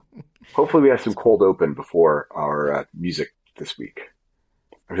Hopefully we have some cold open before our music this week.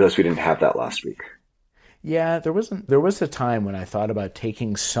 I realized we didn't have that last week. Yeah, there was a time when I thought about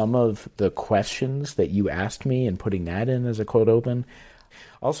taking some of the questions that you asked me and putting that in as a cold open.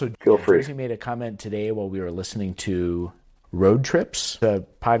 Also, Feel free. Josie made a comment today while we were listening to Road Trips, the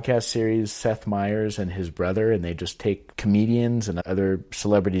podcast series, Seth Meyers and his brother, and they just take comedians and other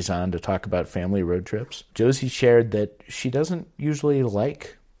celebrities on to talk about family road trips. Josie shared that she doesn't usually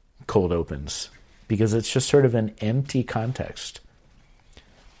like cold opens because it's just sort of an empty context.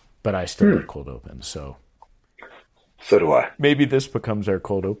 But I still like cold opens, so. So do I. Maybe this becomes our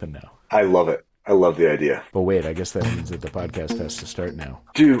cold open now. I love it. I love the idea. But wait, I guess that means that the podcast has to start now.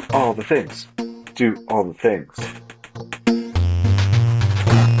 Do all the things. Do all the things.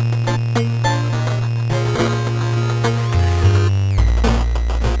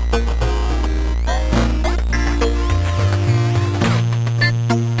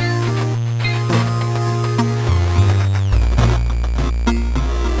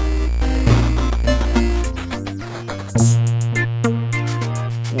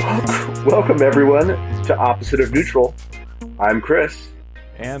 Welcome, everyone, to Opposite of Neutral. I'm Chris.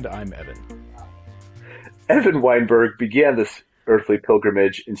 And I'm Evan. Evan Weinberg began this earthly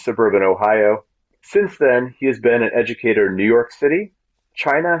pilgrimage in suburban Ohio. Since then, he has been an educator in New York City,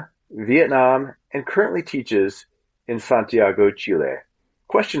 China, Vietnam, and currently teaches in Santiago, Chile.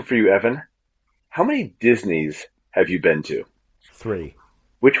 Question for you, Evan. How many Disneys have you been to? 3.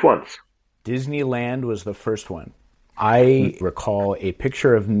 Which ones? Disneyland was the first one. I recall a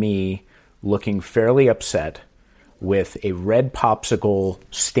picture of me looking fairly upset with a red popsicle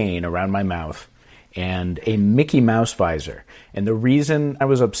stain around my mouth and a Mickey Mouse visor. And the reason I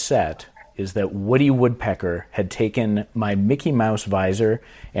was upset is that Woody Woodpecker had taken my Mickey Mouse visor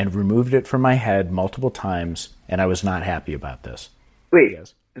and removed it from my head multiple times, and I was not happy about this. Wait,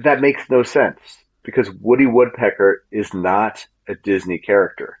 Yes. That makes no sense, because Woody Woodpecker is not a Disney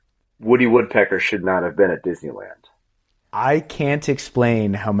character. Woody Woodpecker should not have been at Disneyland. I can't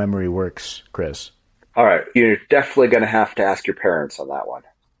explain how memory works, Chris. All right, you're definitely going to have to ask your parents on that one.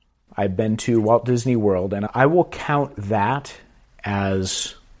 I've been to Walt Disney World, and I will count that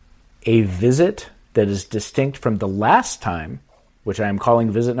as a visit that is distinct from the last time, which I am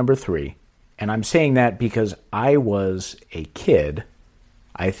calling visit number 3. And I'm saying that because I was a kid.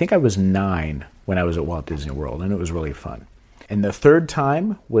 I think I was 9 when I was at Walt Disney World, and it was really fun. And the third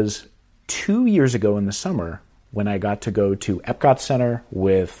time was 2 years ago in the summer when I got to go to Epcot Center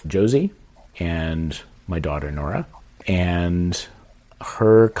with Josie and my daughter Nora and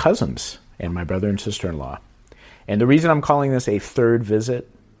her cousins and my brother and sister-in-law. And the reason I'm calling this a third visit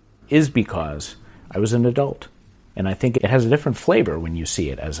is because I was an adult. And I think it has a different flavor when you see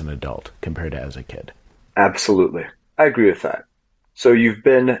it as an adult compared to as a kid. Absolutely. I agree with that. So you've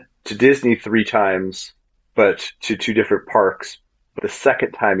been to Disney 3 times, but to 2 different parks. But the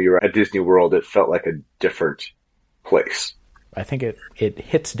second time you were at Disney World, it felt like a different place. I think it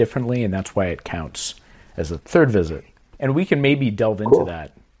hits differently, and that's why it counts as a third visit. And we can maybe delve into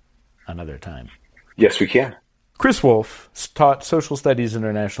that another time. Yes, we can. Chris Wolf taught social studies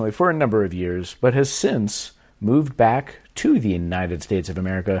internationally for a number of years, but has since moved back to the United States of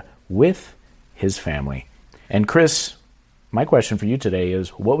America with his family. And Chris, my question for you today is,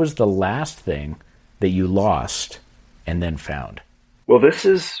 what was the last thing that you lost and then found? Well, this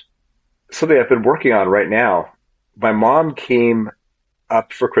is something I've been working on right now. My mom came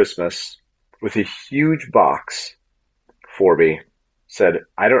up for Christmas with a huge box for me, said,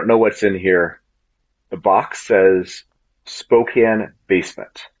 I don't know what's in here. The box says Spokane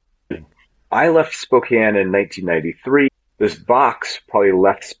Basement. I left Spokane in 1993. This box probably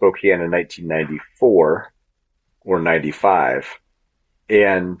left Spokane in 1994 or 95.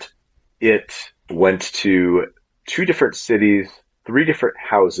 And it went to 2 different cities, 3 different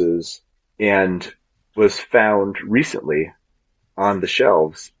houses, and was found recently on the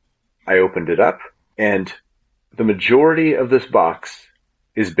shelves. I opened it up, and the majority of this box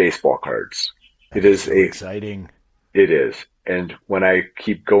is baseball cards. That is so exciting. It is. And when I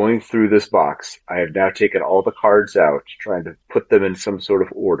keep going through this box, I have now taken all the cards out, trying to put them in some sort of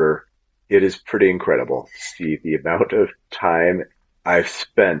order. It is pretty incredible to see the amount of time I've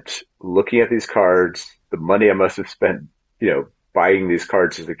spent looking at these cards, the money I must have spent, buying these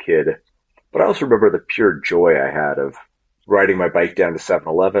cards as a kid. But I also remember the pure joy I had of riding my bike down to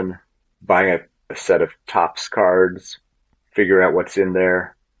 7-Eleven, buying a set of Topps cards, figuring out what's in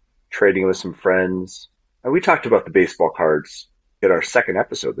there, trading with some friends. And we talked about the baseball cards in our second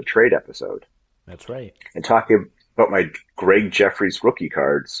episode, the trade episode. That's right. And talking about my Greg Jeffries rookie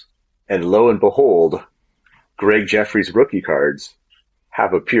cards. And lo and behold, Greg Jeffries rookie cards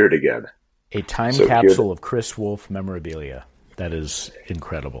have appeared again. A time capsule of Chris Wolf memorabilia. That is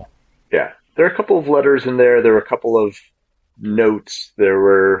incredible. Yeah. There are a couple of letters in there. There were a couple of notes.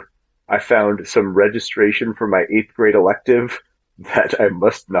 I found some registration for my 8th grade elective that I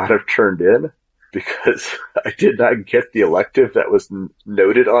must not have turned in because I did not get the elective that was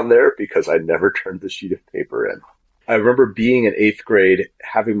noted on there because I never turned the sheet of paper in. I remember being in 8th grade,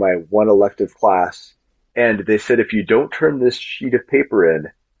 having my one elective class, and they said, if you don't turn this sheet of paper in,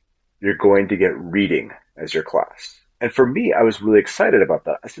 you're going to get reading as your class. And for me, I was really excited about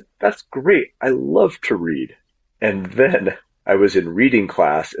that. I said, that's great. I love to read. And then I was in reading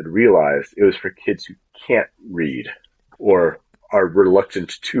class and realized it was for kids who can't read or are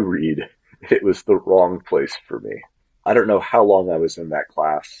reluctant to read. It was the wrong place for me. I don't know how long I was in that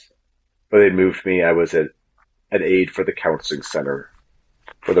class, but they moved me. I was an aide for the counseling center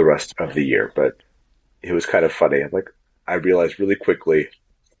for the rest of the year, but it was kind of funny. I realized really quickly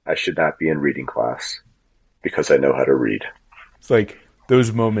I should not be in reading class because I know how to read. It's like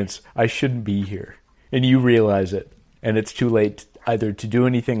those moments, I shouldn't be here. And you realize it. And it's too late either to do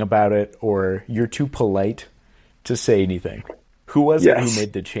anything about it or you're too polite to say anything. Who was it who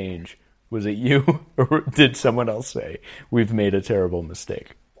made the change? Was it you or did someone else say, we've made a terrible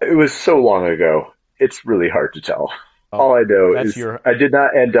mistake? It was so long ago. It's really hard to tell. All I know is I did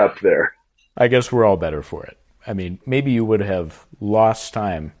not end up there. I guess we're all better for it. I mean, maybe you would have lost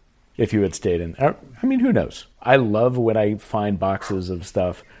time if you had stayed in. I mean, who knows? I love when I find boxes of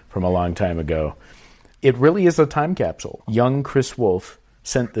stuff from a long time ago. It really is a time capsule. Young Chris Wolf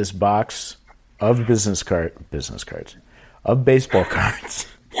sent this box of business cards, of baseball cards,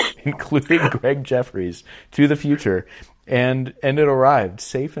 including Greg Jeffries, to the future, and it arrived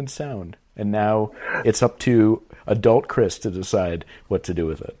safe and sound. And now it's up to adult Chris to decide what to do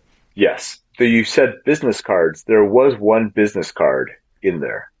with it. Yes. So you said business cards. There was one business card in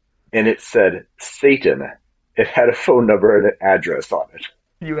there, and it said Satan. It had a phone number and an address on it.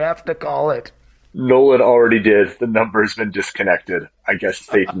 You have to call it. Nolan already did. The number's been disconnected. I guess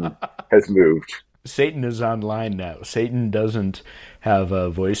Satan has moved. Satan is online now. Satan doesn't have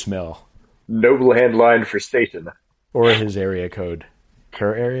a voicemail. No landline for Satan. Or his area code.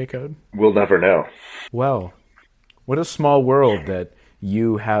 Her area code? We'll never know. Well, what a small world that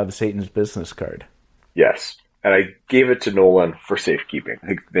you have Satan's business card. Yes. And I gave it to Nolan for safekeeping. I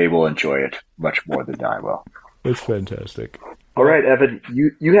think they will enjoy it much more than I will. It's fantastic. All right, Evan,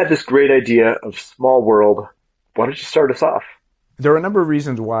 you had this great idea of small world. Why don't you start us off? There are a number of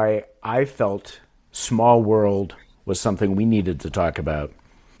reasons why I felt small world was something we needed to talk about.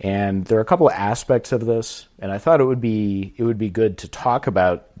 And there are a couple of aspects of this, and I thought it would be good to talk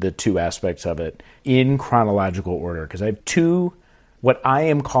about the two aspects of it in chronological order, because I have two what I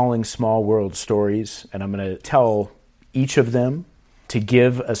am calling small world stories, and I'm going to tell each of them to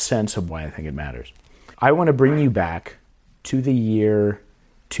give a sense of why I think it matters. I want to bring you back to the year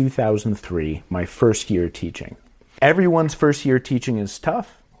 2003, my first year teaching. Everyone's first year teaching is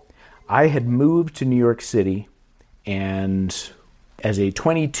tough. I had moved to New York City, and as a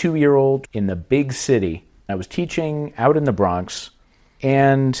 22-year-old in the big city, I was teaching out in the Bronx,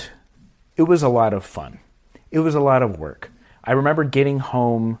 and it was a lot of fun. It was a lot of work. I remember getting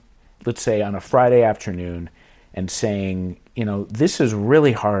home, let's say on a Friday afternoon, and saying, this is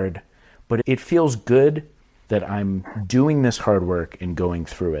really hard, but it feels good that I'm doing this hard work and going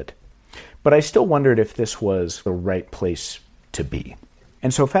through it. But I still wondered if this was the right place to be.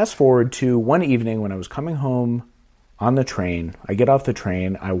 And so fast forward to one evening when I was coming home on the train. I get off the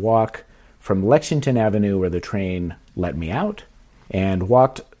train, I walk from Lexington Avenue where the train let me out, and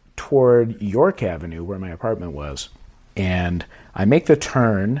walked toward York Avenue where my apartment was. And I make the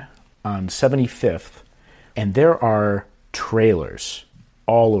turn on 75th, and there are trailers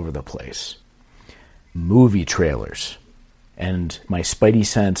all over the place. Movie trailers. And my spidey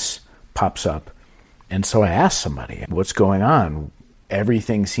sense pops up. And so I asked somebody, what's going on?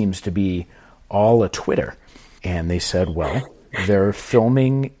 Everything seems to be all a Twitter. And they said, well, they're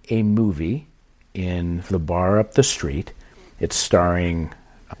filming a movie in the bar up the street. It's starring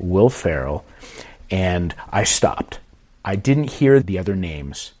Will Ferrell. And I stopped. I didn't hear the other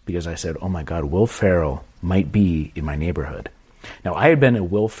names because I said, oh my God, Will Ferrell might be in my neighborhood. Now, I had been a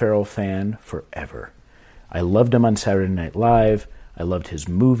Will Ferrell fan forever. I loved him on Saturday Night Live. I loved his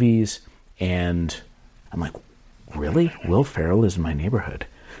movies. And I'm like, really? Will Ferrell is in my neighborhood.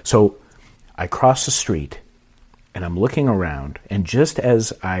 So I cross the street and I'm looking around. And just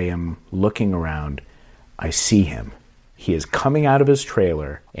as I am looking around, I see him. He is coming out of his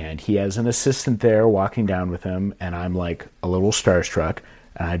trailer, and he has an assistant there walking down with him, and I'm like a little starstruck,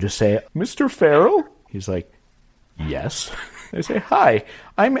 and I just say, Mr. Ferrell? He's like, yes. I say, "Hi,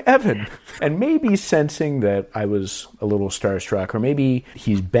 I'm Evan." And maybe sensing that I was a little starstruck, or maybe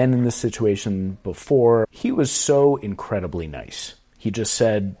he's been in this situation before, he was so incredibly nice. He just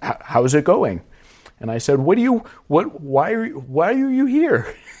said, "How's it going?" And I said, why are you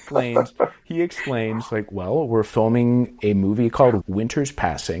here? He explains, like, well, we're filming a movie called Winter's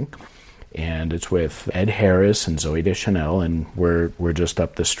Passing, and it's with Ed Harris and Zooey Deschanel, and we're just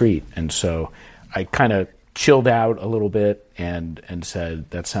up the street. And so I kind of chilled out a little bit and said,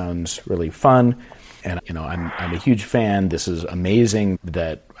 that sounds really fun. And, I'm a huge fan. This is amazing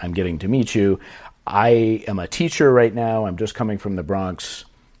that I'm getting to meet you. I am a teacher right now. I'm just coming from the Bronx.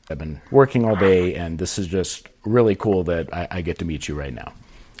 I've been working all day, and this is just really cool that I get to meet you right now.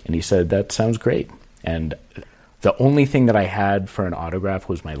 And he said, that sounds great. And the only thing that I had for an autograph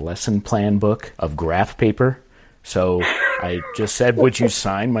was my lesson plan book of graph paper. So I just said, would you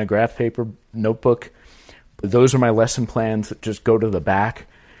sign my graph paper notebook? Those are my lesson plans that just go to the back.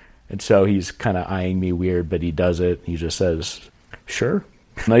 And so he's kind of eyeing me weird, but he does it. He just says, sure,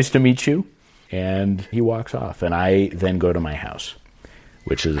 nice to meet you. And he walks off. And I then go to my house,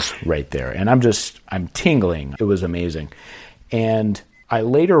 which is right there. And I'm tingling. It was amazing. And I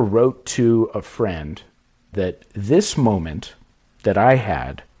later wrote to a friend that this moment that I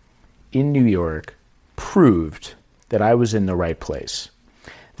had in New York proved that I was in the right place.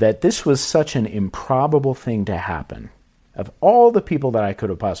 That this was such an improbable thing to happen. Of all the people that I could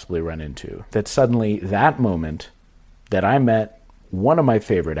have possibly run into, that suddenly that moment that I met one of my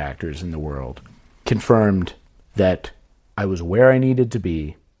favorite actors in the world confirmed that I was where I needed to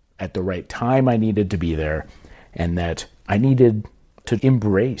be at the right time I needed to be there, and that I needed to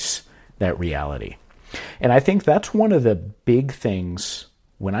embrace that reality. And I think that's one of the big things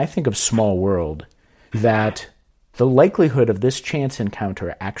when I think of Small World, that the likelihood of this chance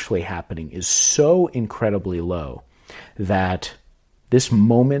encounter actually happening is so incredibly low that this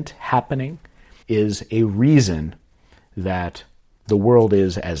moment happening is a reason that the world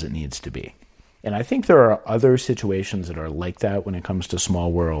is as it needs to be. And I think there are other situations that are like that when it comes to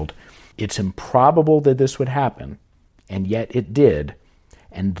Small World. It's improbable that this would happen, and yet it did.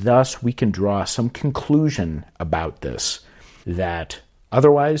 And thus we can draw some conclusion about this that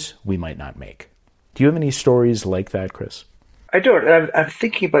otherwise we might not make. Do you have any stories like that, Chris? I don't. I'm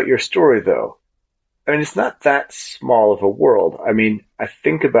thinking about your story, though. I mean, it's not that small of a world. I mean, I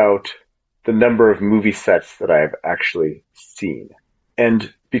think about the number of movie sets that I've actually seen.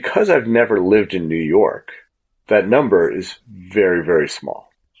 And because I've never lived in New York, that number is very, very small.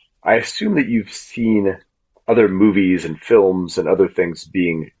 I assume that you've seen other movies and films and other things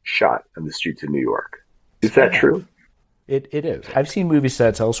being shot on the streets of New York. Is that true? It is. I've seen movie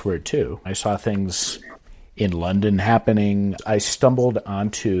sets elsewhere, too. I saw things in London happening. I stumbled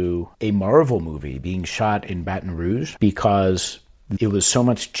onto a Marvel movie being shot in Baton Rouge because it was so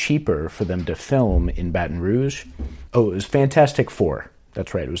much cheaper for them to film in Baton Rouge. Oh, it was Fantastic Four.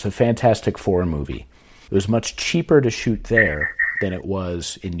 That's right. It was a Fantastic Four movie. It was much cheaper to shoot there than it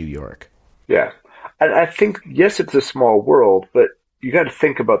was in New York. Yeah. And I think, yes, it's a small world, but you got to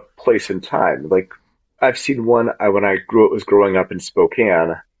think about place and time. Like, I've seen one when I was growing up in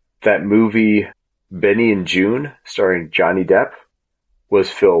Spokane. That movie, Benny and June, starring Johnny Depp,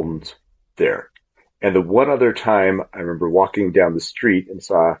 was filmed there. And the one other time I remember walking down the street and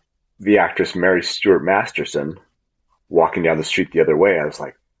saw the actress Mary Stuart Masterson walking down the street the other way, I was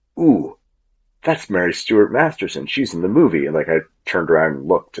like, ooh, that's Mary Stuart Masterson. She's in the movie. And I turned around and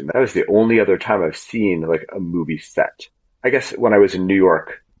looked, and that was the only other time I've seen a movie set. I guess when I was in New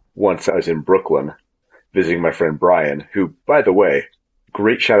York, once I was in Brooklyn visiting my friend Brian, who, by the way,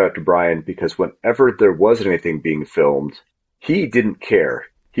 great shout out to Brian, because whenever there was anything being filmed, he didn't care.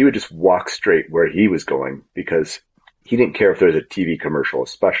 He would just walk straight where he was going because he didn't care if there was a TV commercial,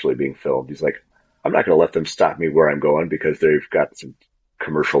 especially being filmed. He's like, I'm not going to let them stop me where I'm going because they've got some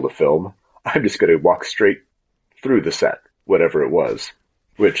commercial to film. I'm just going to walk straight through the set, whatever it was,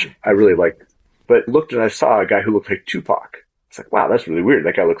 which I really liked. But looked and I saw a guy who looked like Tupac. It's like, wow, that's really weird.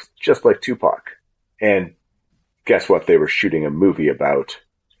 That guy looks just like Tupac. And guess what? They were shooting a movie about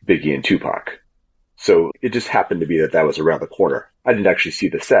Biggie and Tupac. So it just happened to be that was around the corner. I didn't actually see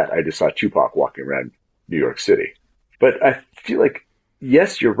the set. I just saw Tupac walking around New York City. But I feel like,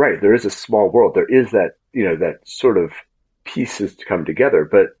 yes, you're right. There is a small world. There is that, that sort of pieces to come together.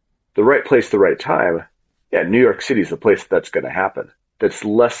 But the right place, the right time, yeah, New York City is the place that's going to happen. That's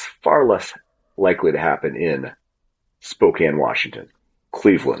far less likely to happen in Spokane, Washington,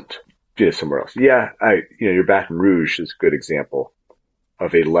 Cleveland, somewhere else. Yeah, your Baton Rouge is a good example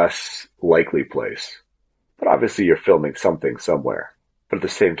of a less likely place. But obviously you're filming something somewhere. But at the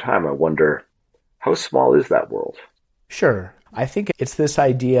same time, I wonder, how small is that world? Sure. I think it's this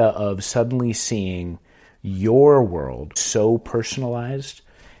idea of suddenly seeing your world so personalized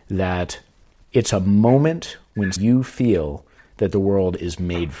that it's a moment when you feel that the world is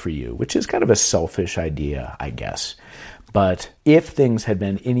made for you, which is kind of a selfish idea, I guess. But if things had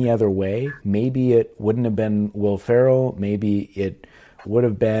been any other way, maybe it wouldn't have been Will Ferrell. Maybe it would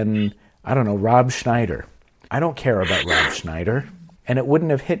have been, I don't know, Rob Schneider. I don't care about Rob Schneider. And it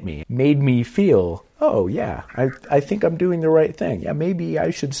wouldn't have hit me. It made me feel, oh, yeah, I think I'm doing the right thing. Yeah, maybe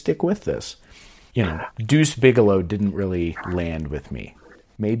I should stick with this. You know, Deuce Bigelow didn't really land with me.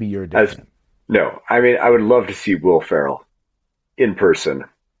 Maybe you're different. No, I mean, I would love to see Will Ferrell in person,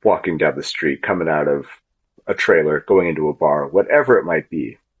 walking down the street, coming out of a trailer, going into a bar, whatever it might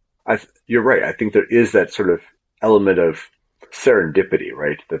be. You're right. I think there is that sort of element of serendipity,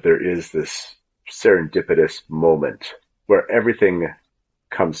 right? That there is this serendipitous moment where everything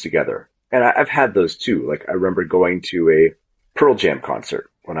comes together. And I've had those too. Like, I remember going to a Pearl Jam concert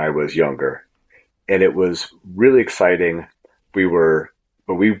when I was younger, and it was really exciting. We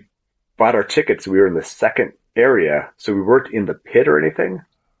bought our tickets. We were in the second area, so we weren't in the pit or anything.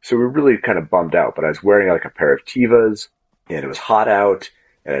 So we were really kind of bummed out, but I was wearing like a pair of Tevas, and it was hot out,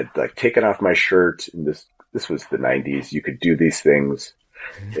 and I'd like taken off my shirt, and this was the 90s. You could do these things,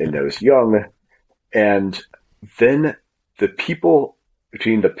 and I was young. And then the people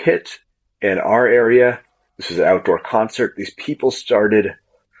between the pit and our area, this was an outdoor concert, these people started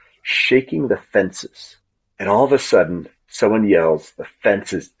shaking the fences. And all of a sudden, someone yells, "The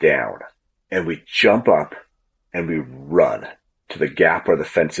fence is down." And we jump up and we run to the gap where the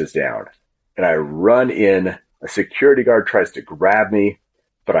fence is down. And I run in. A security guard tries to grab me,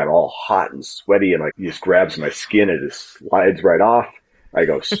 but I'm all hot and sweaty, and like he just grabs my skin and it just slides right off. I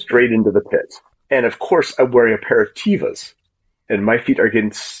go straight into the pit. And of course, I'm wearing a pair of Tevas, and my feet are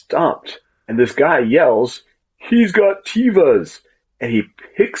getting stomped. And this guy yells, "He's got Tevas!" And he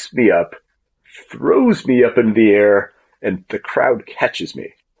picks me up, throws me up in the air, and the crowd catches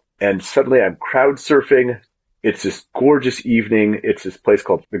me. And suddenly I'm crowd surfing. It's this gorgeous evening. It's this place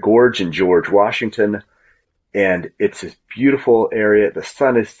called The Gorge in George, Washington. And it's this beautiful area. The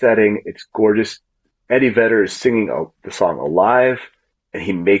sun is setting. It's gorgeous. Eddie Vedder is singing the song Alive, and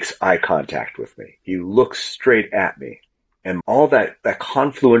he makes eye contact with me. He looks straight at me. And all that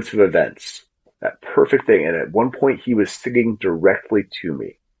confluence of events, that perfect thing. And at one point, he was singing directly to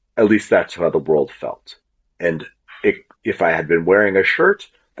me. At least that's how the world felt. And if I had been wearing a shirt,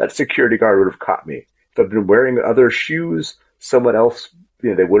 that security guard would have caught me. If I'd been wearing other shoes, someone else,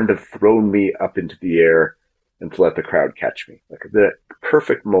 they wouldn't have thrown me up into the air and to let the crowd catch me. Like the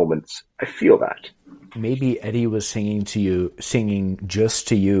perfect moments, I feel that. Maybe Eddie was singing just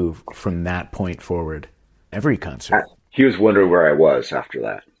to you from that point forward. Every concert. He was wondering where I was after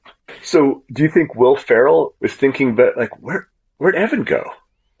that. So do you think Will Ferrell was thinking, but like, where'd Evan go?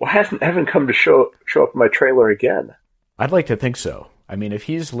 Why hasn't Evan come to show up in my trailer again? I'd like to think so. I mean, if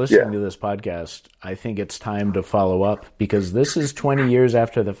he's listening to this podcast, I think it's time to follow up, because this is 20 years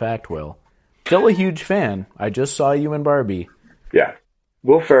after the fact, Will. Still a huge fan. I just saw you in Barbie. Yeah.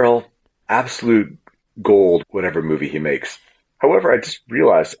 Will Ferrell, absolute gold, whatever movie he makes. However, I just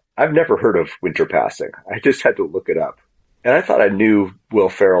realized I've never heard of Winter Passing. I just had to look it up. And I thought I knew Will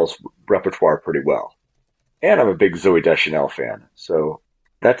Ferrell's repertoire pretty well. And I'm a big Zooey Deschanel fan. So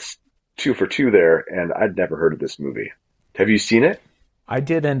that's 2 for 2 there, and I'd never heard of this movie. Have you seen it? I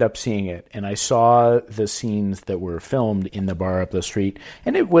did end up seeing it, and I saw the scenes that were filmed in the bar up the street,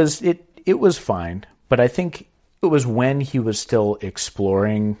 and it was fine. But I think it was when he was still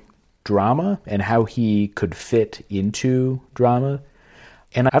exploring drama and how he could fit into drama.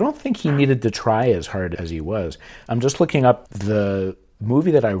 And I don't think he needed to try as hard as he was. I'm just looking up the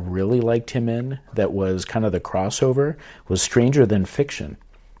movie that I really liked him in that was kind of the crossover was Stranger Than Fiction.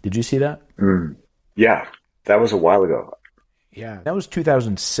 Did you see that? Yeah, that was a while ago. Yeah, that was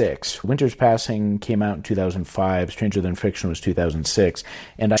 2006. Winter's Passing came out in 2005. Stranger Than Fiction was 2006.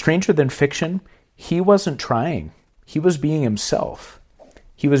 And Stranger Than Fiction, he wasn't trying. He was being himself.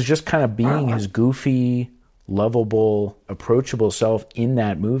 He was just kind of being his goofy, lovable, approachable self in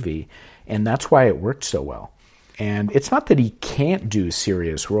that movie. And that's why it worked so well. And it's not that he can't do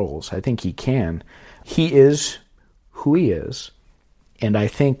serious roles. I think he can. He is who he is. And I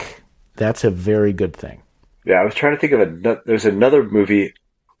think that's a very good thing. Yeah, I was trying to think of there's another movie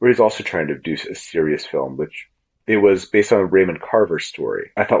where he's also trying to do a serious film, which it was based on a Raymond Carver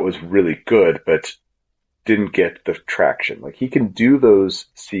story. I thought was really good, but didn't get the traction. Like, he can do those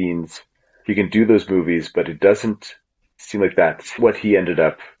scenes, he can do those movies, but it doesn't seem like that's what he ended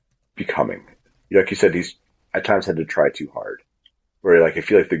up becoming. Like you said, he's at times had to try too hard. Where, like, I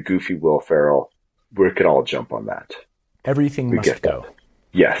feel like the goofy Will Ferrell, we could all jump on that. everything We must get go. that.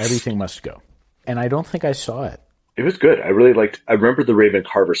 Yes. Everything must go. And I don't think I saw it. It was good. I remember the Raymond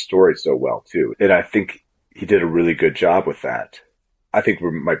Carver story so well too. And I think he did a really good job with that. I think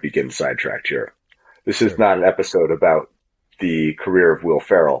we might be getting sidetracked here. This is not an episode about the career of Will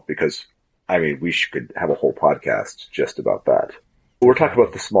Ferrell because, I mean, we could have a whole podcast just about that. But we're talking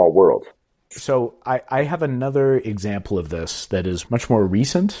about the small world. So I have another example of this that is much more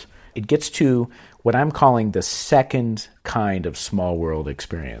recent. It gets to what I'm calling the second kind of small world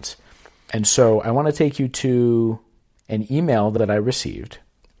experience. And so I want to take you to an email that I received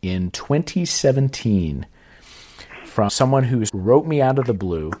in 2017 from someone who wrote me out of the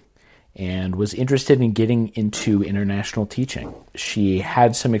blue and was interested in getting into international teaching. She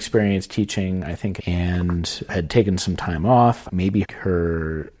had some experience teaching, I think, and had taken some time off. Maybe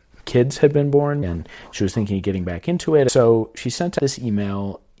her kids had been born and she was thinking of getting back into it. So she sent this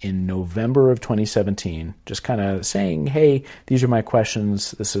email in November of 2017, just kind of saying, hey, these are my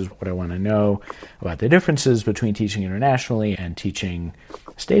questions. This is what I want to know about the differences between teaching internationally and teaching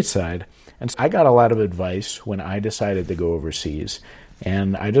stateside. And so I got a lot of advice when I decided to go overseas,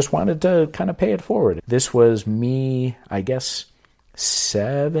 and I just wanted to kind of pay it forward. This was me, I guess,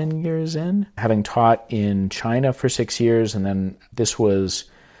 7 years in, having taught in China for 6 years, and then this was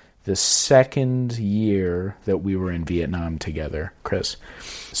the second year that we were in Vietnam together, Chris.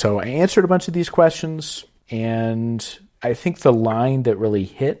 So I answered a bunch of these questions, and I think the line that really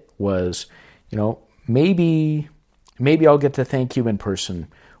hit was, maybe I'll get to thank you in person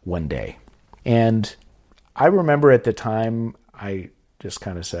one day. And I remember at the time, I just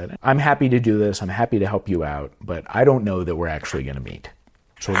kind of said, I'm happy to do this. I'm happy to help you out, but I don't know that we're actually going to meet.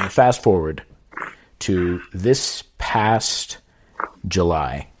 So we're going to fast forward to this past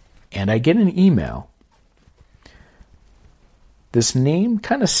July. And I get an email. This name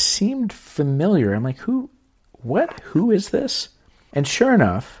kind of seemed familiar. I'm like, who is this? And sure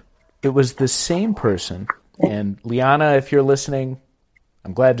enough, it was the same person. And Liana, if you're listening,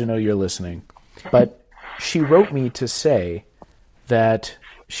 I'm glad to know you're listening. But she wrote me to say that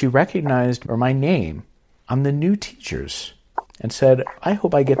she recognized my name on the new teachers and said, I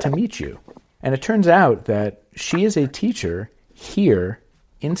hope I get to meet you. And it turns out that she is a teacher here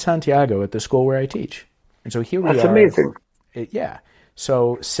in Santiago at the school where I teach. And so here we are. That's amazing. Yeah.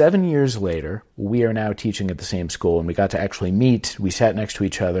 So 7 years later, we are now teaching at the same school, and we got to actually meet. We sat next to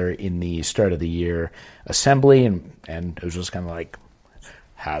each other in the start of the year assembly, and it was just kind of like,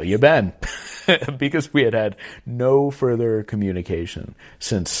 how you been? Because we had no further communication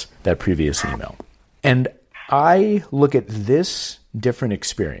since that previous email. And I look at this different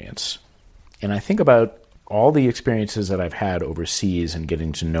experience, and I think about all the experiences that I've had overseas and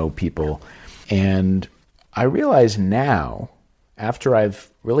getting to know people. And I realize now, after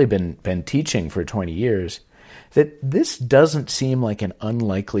I've really been teaching for 20 years, that this doesn't seem like an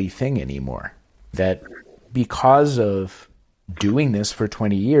unlikely thing anymore. That because of doing this for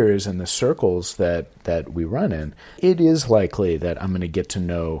 20 years and the circles that we run in, it is likely that I'm going to get to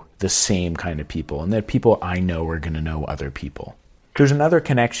know the same kind of people, and that people I know are going to know other people. There's another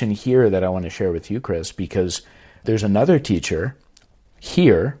connection here that I want to share with you, Chris, because there's another teacher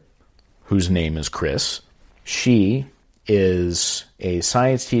here whose name is Chris. She is a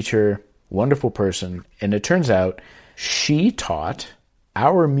science teacher, wonderful person, and it turns out she taught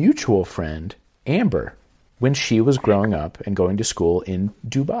our mutual friend, Amber, when she was growing up and going to school in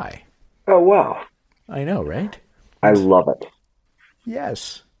Dubai. Oh, wow. I know, right? I love it.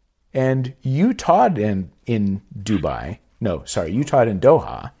 Yes. And you taught in Dubai. No, sorry, you taught in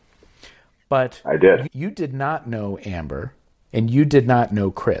Doha, but I did. You did not know Amber, and you did not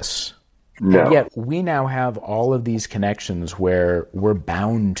know Chris. No. And yet we now have all of these connections where we're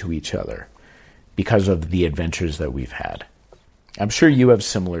bound to each other because of the adventures that we've had. I'm sure you have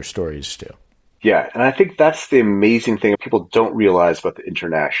similar stories too. Yeah, and I think that's the amazing thing people don't realize about the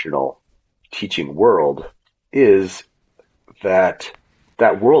international teaching world is that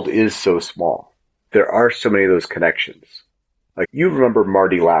world is so small. There are so many of those connections. Like, you remember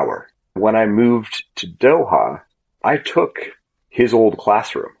Marty Lauer. When I moved to Doha, I took his old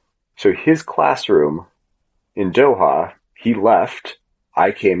classroom. So his classroom in Doha, he left,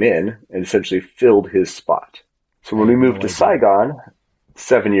 I came in and essentially filled his spot. So when we moved to Saigon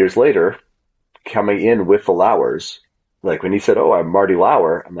 7 years later, coming in with the Lauers, like when he said, oh, I'm Marty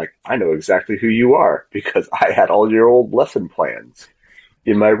Lauer, I'm like, I know exactly who you are because I had all your old lesson plans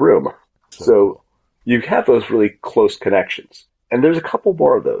in my room. So you have those really close connections. And there's a couple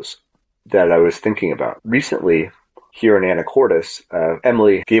more of those that I was thinking about. Recently, here in Anacortes,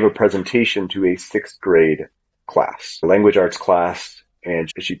 Emily gave a presentation to a 6th grade class, a language arts class,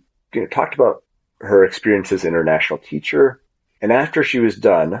 and she talked about her experience as international teacher. And after she was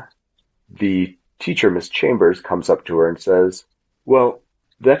done, the teacher, Miss Chambers, comes up to her and says, well,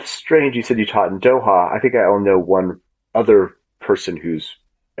 that's strange. You said you taught in Doha. I think I only know one other person who's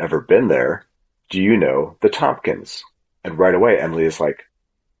ever been there. Do you know the Tompkins? And right away, Emily is like,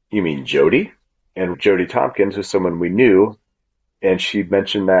 you mean Jody? And Jody Tompkins was someone we knew. And she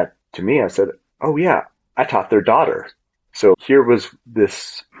mentioned that to me. I said, oh yeah, I taught their daughter. So here was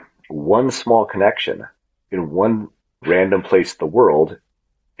this one small connection in one random place in the world.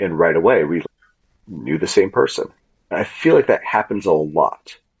 And right away, we knew the same person. I feel like that happens a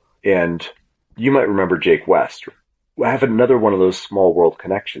lot. And you might remember Jake West. I have another one of those small world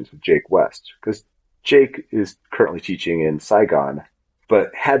connections with Jake West, because Jake is currently teaching in Saigon,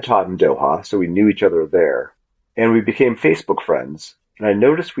 but had taught in Doha, so we knew each other there. And we became Facebook friends. And I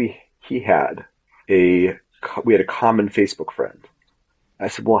noticed we had a common Facebook friend. I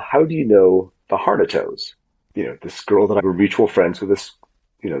said, well, how do you know the Harnatos? This girl that we're mutual friends with,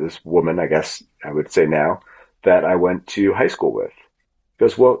 this woman, I guess I would say now, that I went to high school with. He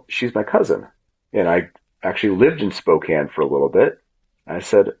goes, well, she's my cousin. And I actually lived in Spokane for a little bit. I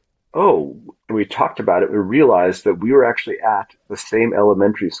said, oh, and we talked about it. We realized that we were actually at the same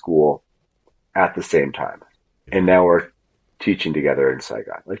elementary school at the same time. And now we're teaching together in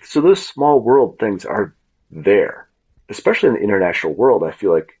Saigon. So those small world things are there, especially in the international world. I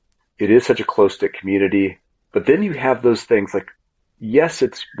feel like it is such a close-knit community, but then you have those things like, yes,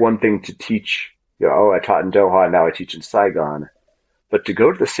 it's one thing to teach, I taught in Doha, now I teach in Saigon, but to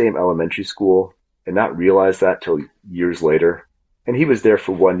go to the same elementary school and not realize that till years later. And he was there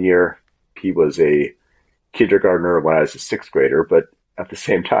for 1 year. He was a kindergartner when I was a sixth grader, but at the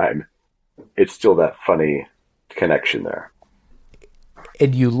same time, it's still that funny connection there.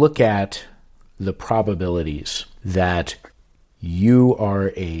 And you look at the probabilities that you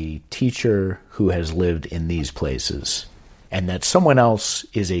are a teacher who has lived in these places and that someone else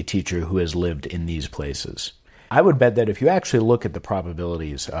is a teacher who has lived in these places. I would bet that if you actually look at the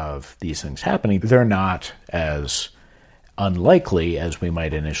probabilities of these things happening, they're not as unlikely as we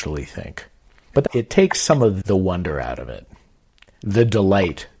might initially think. But it takes some of the wonder out of it, the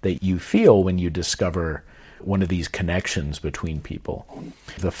delight that you feel when you discover one of these connections between people.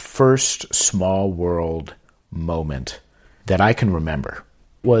 The first small world moment that I can remember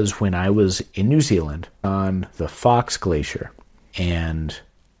was when I was in New Zealand on the Fox Glacier, and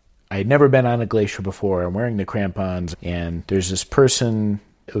I had never been on a glacier before. I'm wearing the crampons, and there's this person,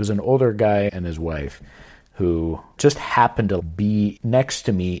 it was an older guy and his wife, who just happened to be next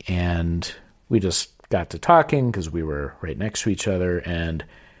to me, and we just got to talking because we were right next to each other, and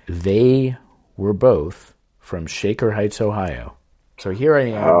they were both from Shaker Heights, Ohio. So here I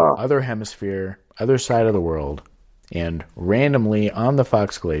am, other hemisphere, other side of the world, and randomly on the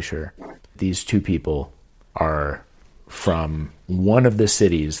Fox Glacier, these two people are from one of the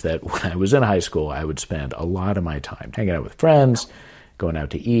cities that when I was in high school, I would spend a lot of my time hanging out with friends, going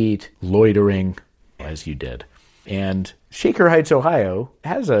out to eat, loitering, as you did. And Shaker Heights, Ohio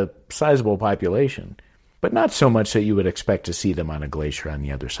has a sizable population, but not so much that you would expect to see them on a glacier on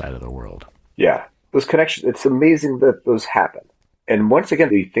the other side of the world. Yeah, those connections, it's amazing that those happen. And once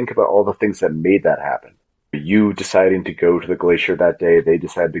again, you think about all the things that made that happen. You deciding to go to the glacier that day, they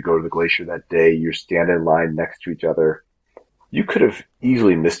decided to go to the glacier that day, you're standing in line next to each other. You could have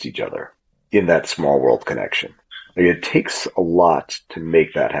easily missed each other in that small world connection. It takes a lot to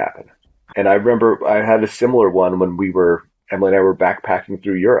make that happen. And I remember I had a similar one when Emily and I were backpacking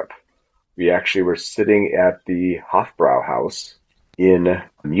through Europe. We actually were sitting at the Hofbrauhaus in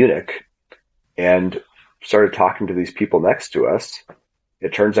Munich and started talking to these people next to us.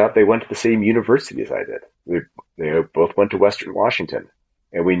 It turns out they went to the same university as I did. They both went to Western Washington,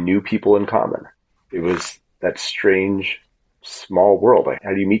 and we knew people in common. It was that strange, small world.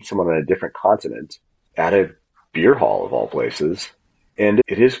 How do you meet someone on a different continent at a beer hall of all places? And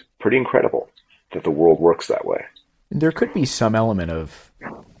it is pretty incredible that the world works that way. There could be some element of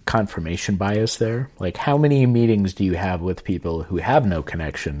confirmation bias there. Like, how many meetings do you have with people who have no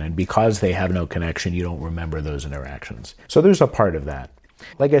connection, and because they have no connection, you don't remember those interactions? So there's a part of that.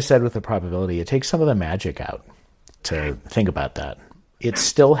 Like I said, with the probability, it takes some of the magic out to think about that. It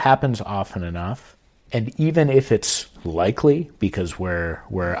still happens often enough. And even if it's likely, because we're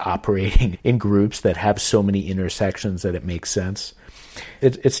operating in groups that have so many intersections that it makes sense,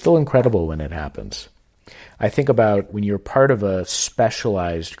 it's still incredible when it happens. I think about when you're part of a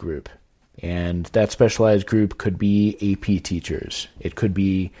specialized group, and that specialized group could be AP teachers. It could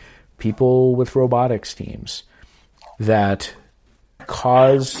be people with robotics teams, that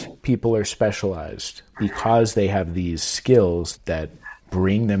because people are specialized, because they have these skills that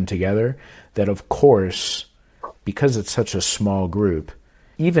bring them together, that, of course, because it's such a small group,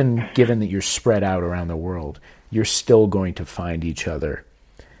 even given that you're spread out around the world, you're still going to find each other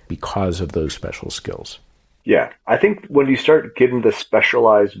because of those special skills. Yeah, I think when you start getting the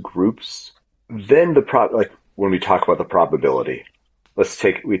specialized groups, then like when we talk about the probability,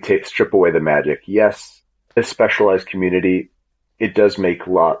 strip away the magic. Yes, a specialized community, it does make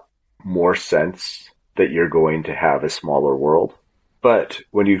a lot more sense that you're going to have a smaller world. But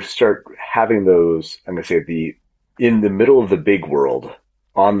when you start having those, I'm going to say in the middle of the big world,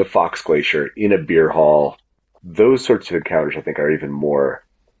 on the Fox Glacier, in a beer hall, those sorts of encounters I think are even more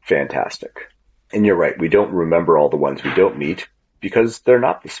fantastic. And you're right, we don't remember all the ones we don't meet because they're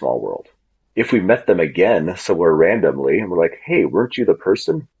not the small world. If we met them again somewhere randomly and we're like, hey, weren't you the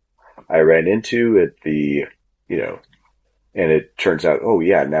person I ran into at the, and it turns out, oh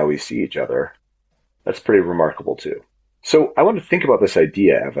yeah, now we see each other. That's pretty remarkable too. So I want to think about this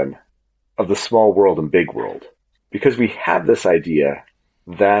idea, Evan, of the small world and big world, because we have this idea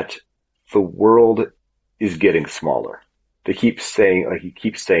that the world is getting smaller. They keep saying, like you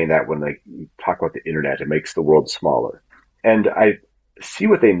keep saying that when you talk about the internet, it makes the world smaller. And I see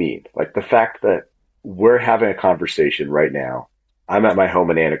what they mean. Like the fact that we're having a conversation right now. I'm at my home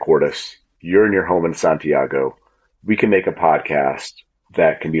in Anacortes. You're in your home in Santiago. We can make a podcast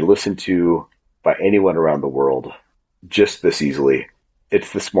that can be listened to by anyone around the world just this easily.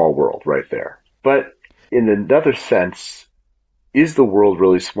 It's the small world right there. But in another sense, is the world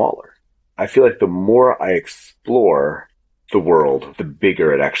really smaller? I feel like the more I explore the world, the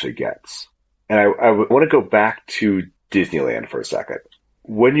bigger it actually gets. And I want to go back to Disneyland for a second.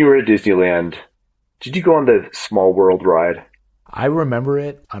 When you were at Disneyland, did you go on the Small World ride? I remember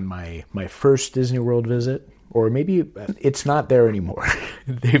it on my first Disney World visit, or maybe it's not there anymore.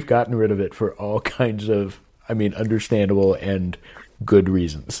 They've gotten rid of it for all kinds of, understandable and good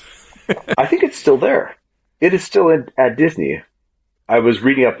reasons. I think it's still there. It is still at Disney. I was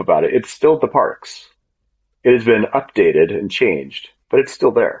reading up about it. It's still at the parks. It has been updated and changed, but it's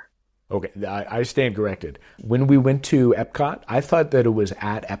still there. Okay, I stand corrected. When we went to Epcot, I thought that it was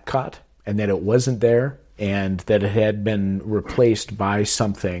at Epcot and that it wasn't there and that it had been replaced by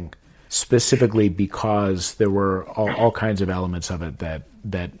something specifically because there were all kinds of elements of it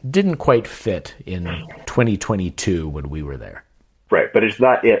that didn't quite fit in 2022 when we were there. Right, but it's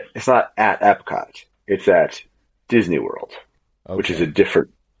not at Epcot. It's at Disney World, okay, which is a different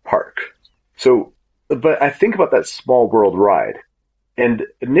park. So, but I think about that Small World ride. And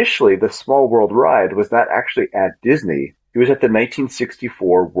initially, the Small World ride was not actually at Disney. It was at the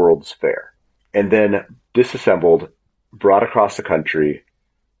 1964 World's Fair. And then disassembled, brought across the country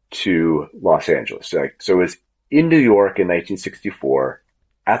to Los Angeles. So it was in New York in 1964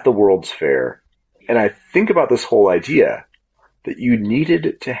 at the World's Fair. And I think about this whole idea that you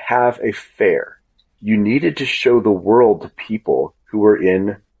needed to have a fair. You needed to show the world to people who were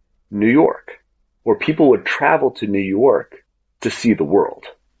in New York, or people would travel to New York to see the world.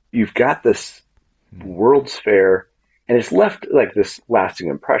 You've got this World's Fair, and it's left like this lasting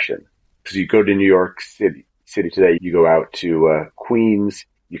impression. Because you go to New York City today, you go out to Queens,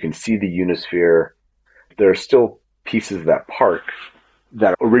 you can see the Unisphere. There are still pieces of that park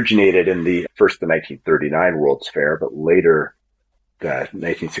that originated in the 1939 World's Fair, but later the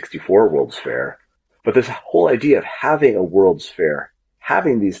 1964 World's Fair. But this whole idea of having a World's Fair,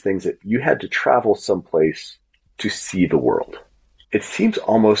 having these things that you had to travel someplace to see the world. It seems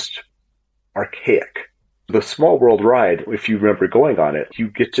almost archaic. The Small World ride, if you remember going on it, you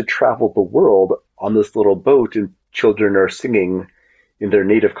get to travel the world on this little boat and children are singing in their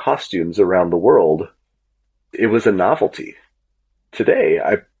native costumes around the world. It was a novelty. Today,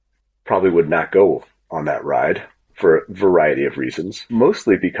 I probably would not go on that ride for a variety of reasons,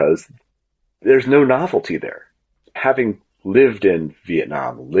 mostly because there's no novelty there. Having lived in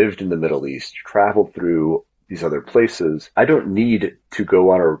Vietnam, lived in the Middle East, traveled through these other places, I don't need to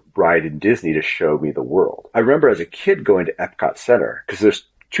go on a ride in Disney to show me the world. I remember as a kid going to Epcot Center, because there's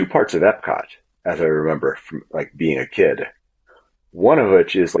two parts of Epcot, as I remember from being a kid. One of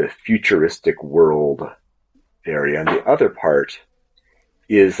which is the futuristic world area, and the other part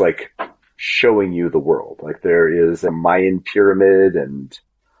is showing you the world. There is a Mayan pyramid and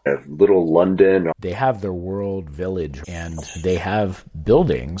a little London. They have their world village, and they have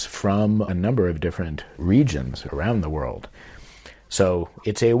buildings from a number of different regions around the world. So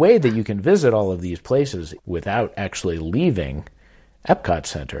it's a way that you can visit all of these places without actually leaving Epcot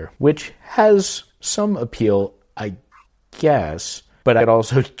Center, which has some appeal, I guess, but it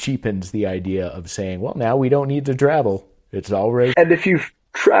also cheapens the idea of saying, well, now we don't need to travel. It's all right. And if you've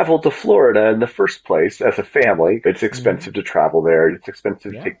traveled to Florida in the first place as a family, it's expensive to travel there. It's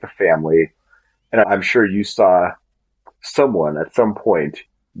expensive to take the family. And I'm sure you saw someone at some point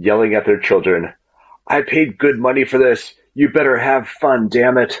yelling at their children, I paid good money for this. You better have fun,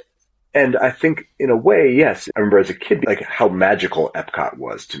 damn it. And I think in a way, yes, I remember as a kid, like how magical Epcot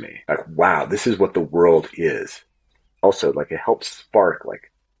was to me. Like, wow, this is what the world is. Also, like it helps spark,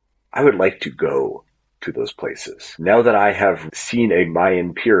 like, I would like to go to those places. Now that I have seen a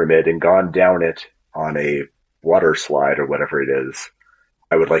Mayan pyramid and gone down it on a water slide or whatever it is,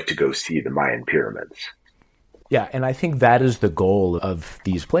 I would like to go see the Mayan pyramids. Yeah, and I think that is the goal of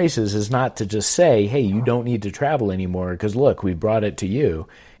these places, is not to just say, hey, you don't need to travel anymore because look, we brought it to you.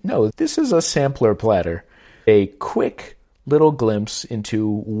 No, this is a sampler platter, a quick little glimpse into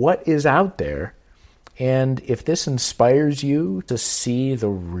what is out there. And if this inspires you to see the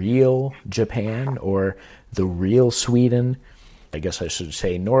real Japan or the real Sweden, I guess I should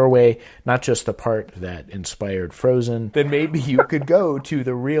say Norway, not just the part that inspired Frozen, then maybe you could go to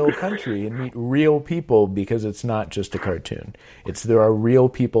the real country and meet real people, because it's not just a cartoon. There are real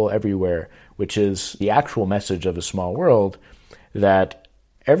people everywhere, which is the actual message of A Small World, that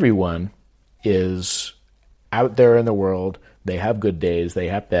everyone is out there in the world. They have good days, they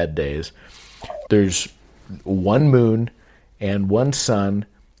have bad days. There's one moon and one sun,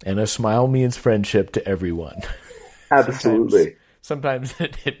 and a smile means friendship to everyone. Absolutely. Sometimes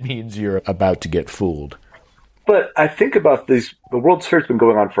it means you're about to get fooled. But I think about these, the World's Fair has been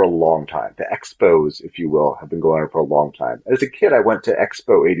going on for a long time. The expos, if you will, have been going on for a long time. As a kid, I went to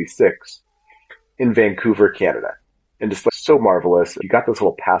Expo 86 in Vancouver, Canada. And just like so marvelous. You got this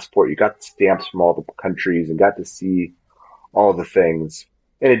little passport, you got stamps from all the countries and got to see all the things.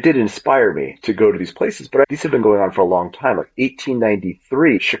 And it did inspire me to go to these places. But these have been going on for a long time. Like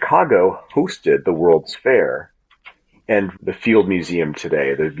 1893, Chicago hosted the World's Fair. And the Field Museum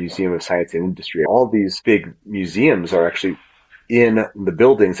today, the Museum of Science and Industry, all these big museums are actually in the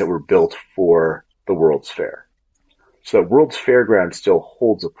buildings that were built for the World's Fair. So the World's Fairground still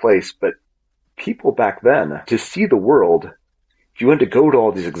holds a place, but people back then, to see the world, if you wanted to go to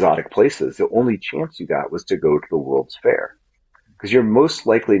all these exotic places, the only chance you got was to go to the World's Fair. Because you're most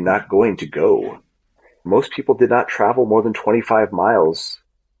likely not going to go. Most people did not travel more than 25 miles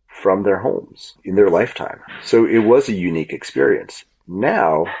from their homes in their lifetime. So it was a unique experience.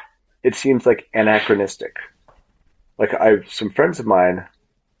 Now, it seems like anachronistic. Like some friends of mine,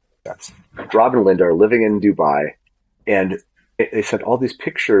 Rob and Linda, are living in Dubai, and they sent all these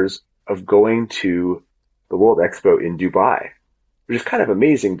pictures of going to the World Expo in Dubai, which is kind of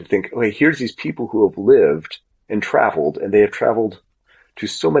amazing to think, okay, here's these people who have lived and traveled, and they have traveled to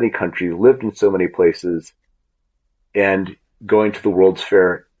so many countries, lived in so many places, and going to the World's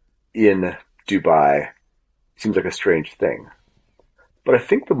Fair in Dubai seems like a strange thing. But I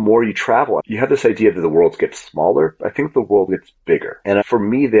think the more you travel, you have this idea that the world gets smaller. I think the world gets bigger. And for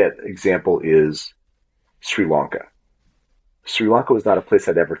me, that example is Sri Lanka. Sri Lanka was not a place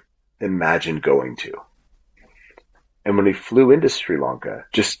I'd ever imagined going to. And when we flew into Sri Lanka,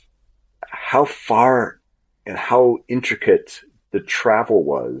 just how far and how intricate the travel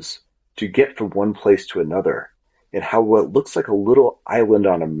was to get from one place to another, and how what looks like a little island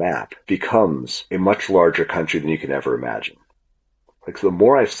on a map becomes a much larger country than you can ever imagine. Like, so the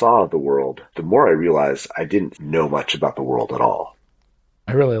more I saw of the world, the more I realized I didn't know much about the world at all.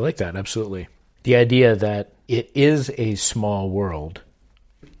 I really like that, absolutely. The idea that it is a small world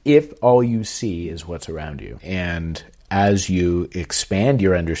if all you see is what's around you. And as you expand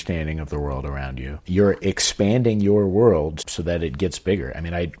your understanding of the world around you, you're expanding your world so that it gets bigger. I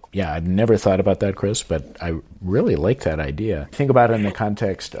mean, I've never thought about that, Chris, but I really like that idea. Think about it in the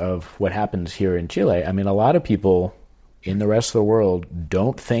context of what happens here in Chile. I mean, a lot of people in the rest of the world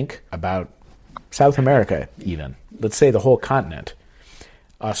don't think about South America even. Let's say the whole continent.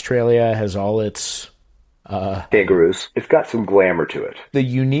 Australia has all its kangaroos. It's got some glamour to it. The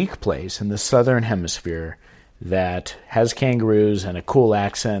unique place in the southern hemisphere that has kangaroos and a cool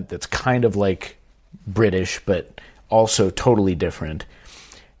accent that's kind of like British, but also totally different.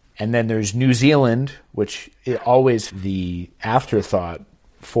 And then there's New Zealand, which is always the afterthought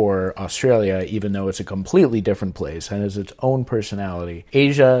for Australia, even though it's a completely different place and has its own personality.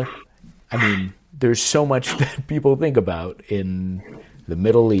 Asia, I mean, there's so much that people think about in the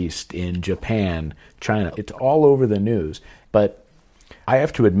Middle East, in Japan, China. It's all over the news. But I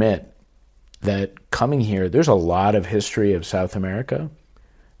have to admit that coming here, there's a lot of history of South America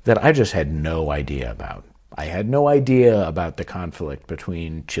that I just had no idea about. I had no idea about the conflict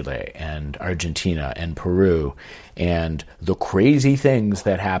between Chile and Argentina and Peru and the crazy things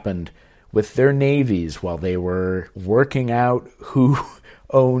that happened with their navies while they were working out who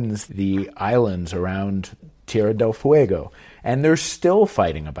owns the islands around Tierra del Fuego. And they're still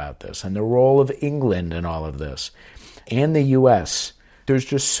fighting about this, and the role of England in all of this, and the U.S. There's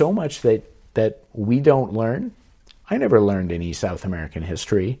just so much that we don't learn. I never learned any South American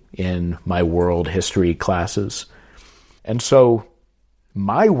history in my world history classes. And so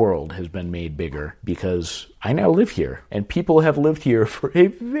my world has been made bigger because I now live here, and people have lived here for a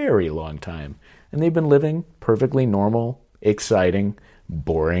very long time. And they've been living perfectly normal, exciting,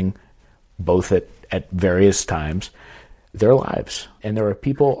 boring, both at various times, their lives. And there are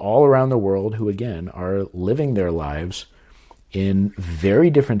people all around the world who, again, are living their lives in very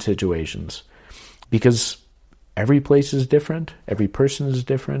different situations because every place is different, every person is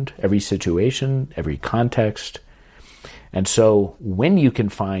different, every situation, every context. And so when you can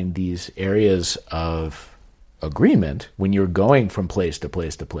find these areas of agreement, when you're going from place to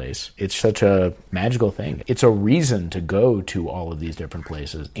place to place, it's such a magical thing. It's a reason to go to all of these different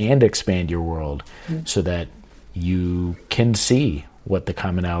places and expand your world so that you can see what the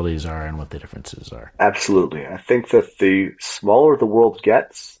commonalities are and what the differences are. Absolutely. I think that the smaller the world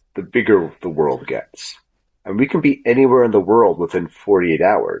gets, the bigger the world gets. And we can be anywhere in the world within 48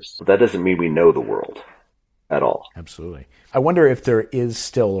 hours. But that doesn't mean we know the world at all. Absolutely. I wonder if there is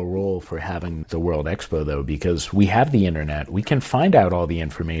still a role for having the World Expo, though, because we have the internet. We can find out all the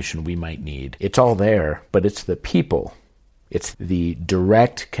information we might need. It's all there, but it's the people. It's the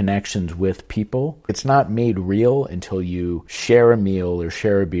direct connections with people. It's not made real until you share a meal or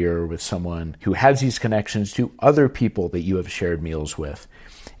share a beer with someone who has these connections to other people that you have shared meals with.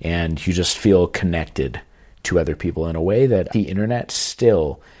 And you just feel connected to other people in a way that the internet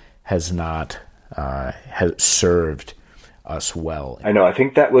still has not has served us well. I know. I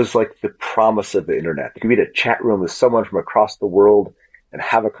think that was like the promise of the internet. You could be in a chat room with someone from across the world and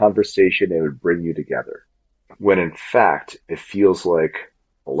have a conversation and it would bring you together. When in fact, it feels like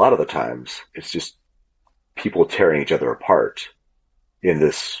a lot of the times it's just people tearing each other apart in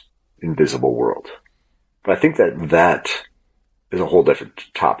this invisible world. But I think that is a whole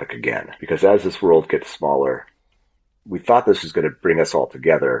different topic again, because as this world gets smaller, we thought this was going to bring us all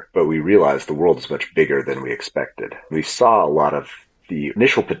together, but we realized the world is much bigger than we expected. We saw a lot of the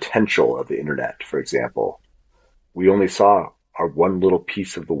initial potential of the internet, for example. We only saw our one little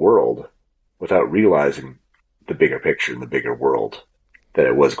piece of the world without realizing the bigger picture and the bigger world that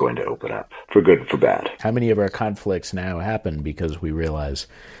it was going to open up, for good and for bad. How many of our conflicts now happen because we realize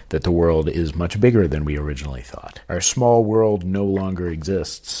that the world is much bigger than we originally thought? Our small world no longer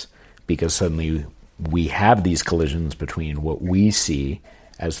exists because suddenly we have these collisions between what we see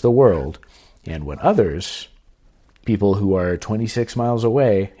as the world and what others, people who are 26 miles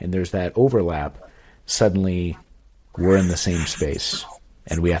away, and there's that overlap, suddenly we're in the same space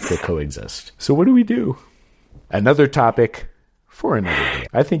and we have to coexist. So what do we do? Another topic for another day.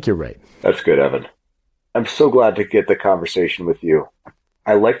 I think you're right. That's good, Evan. I'm so glad to get the conversation with you.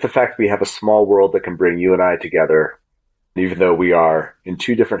 I like the fact we have a small world that can bring you and I together. Even though we are in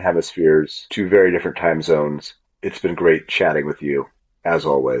two different hemispheres, two very different time zones, it's been great chatting with you, as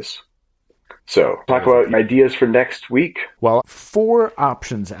always. So, talk about ideas for next week. Well, 4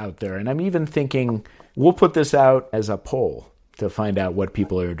 options out there, and I'm even thinking we'll put this out as a poll to find out what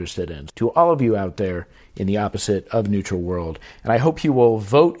people are interested in. To all of you out there in the opposite of neutral world, and I hope you will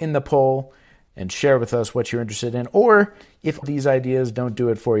vote in the poll and share with us what you're interested in, or if these ideas don't do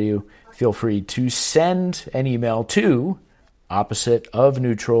it for you, feel free to send an email to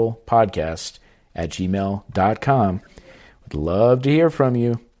oppositeofneutralpodcast@gmail.com. Would love to hear from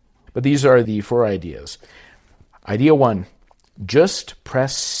you. But these are the 4 ideas. Idea 1, just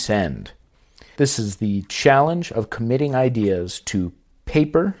press send. This is the challenge of committing ideas to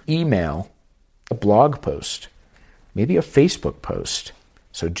paper, email, a blog post, maybe a Facebook post.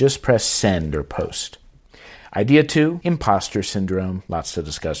 So just press send or post. Idea 2, imposter syndrome. Lots to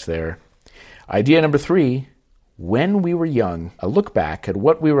discuss there. Idea number 3, when we were young, a look back at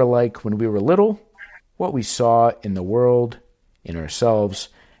what we were like when we were little, what we saw in the world, in ourselves,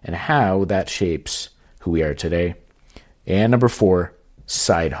 and how that shapes who we are today. And number 4,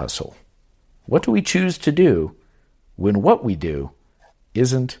 side hustle. What do we choose to do when what we do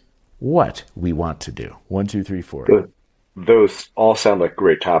isn't what we want to do? 1, 2, 3, 4. Good. Those all sound like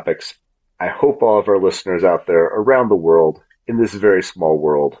great topics. I hope all of our listeners out there around the world, in this very small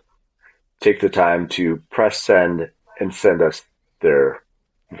world, take the time to press send and send us their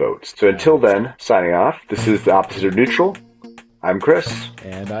votes. So until then, signing off, this is The Opposite of Neutral. I'm Chris.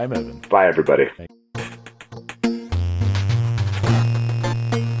 And I'm Evan. Bye, everybody. Thanks.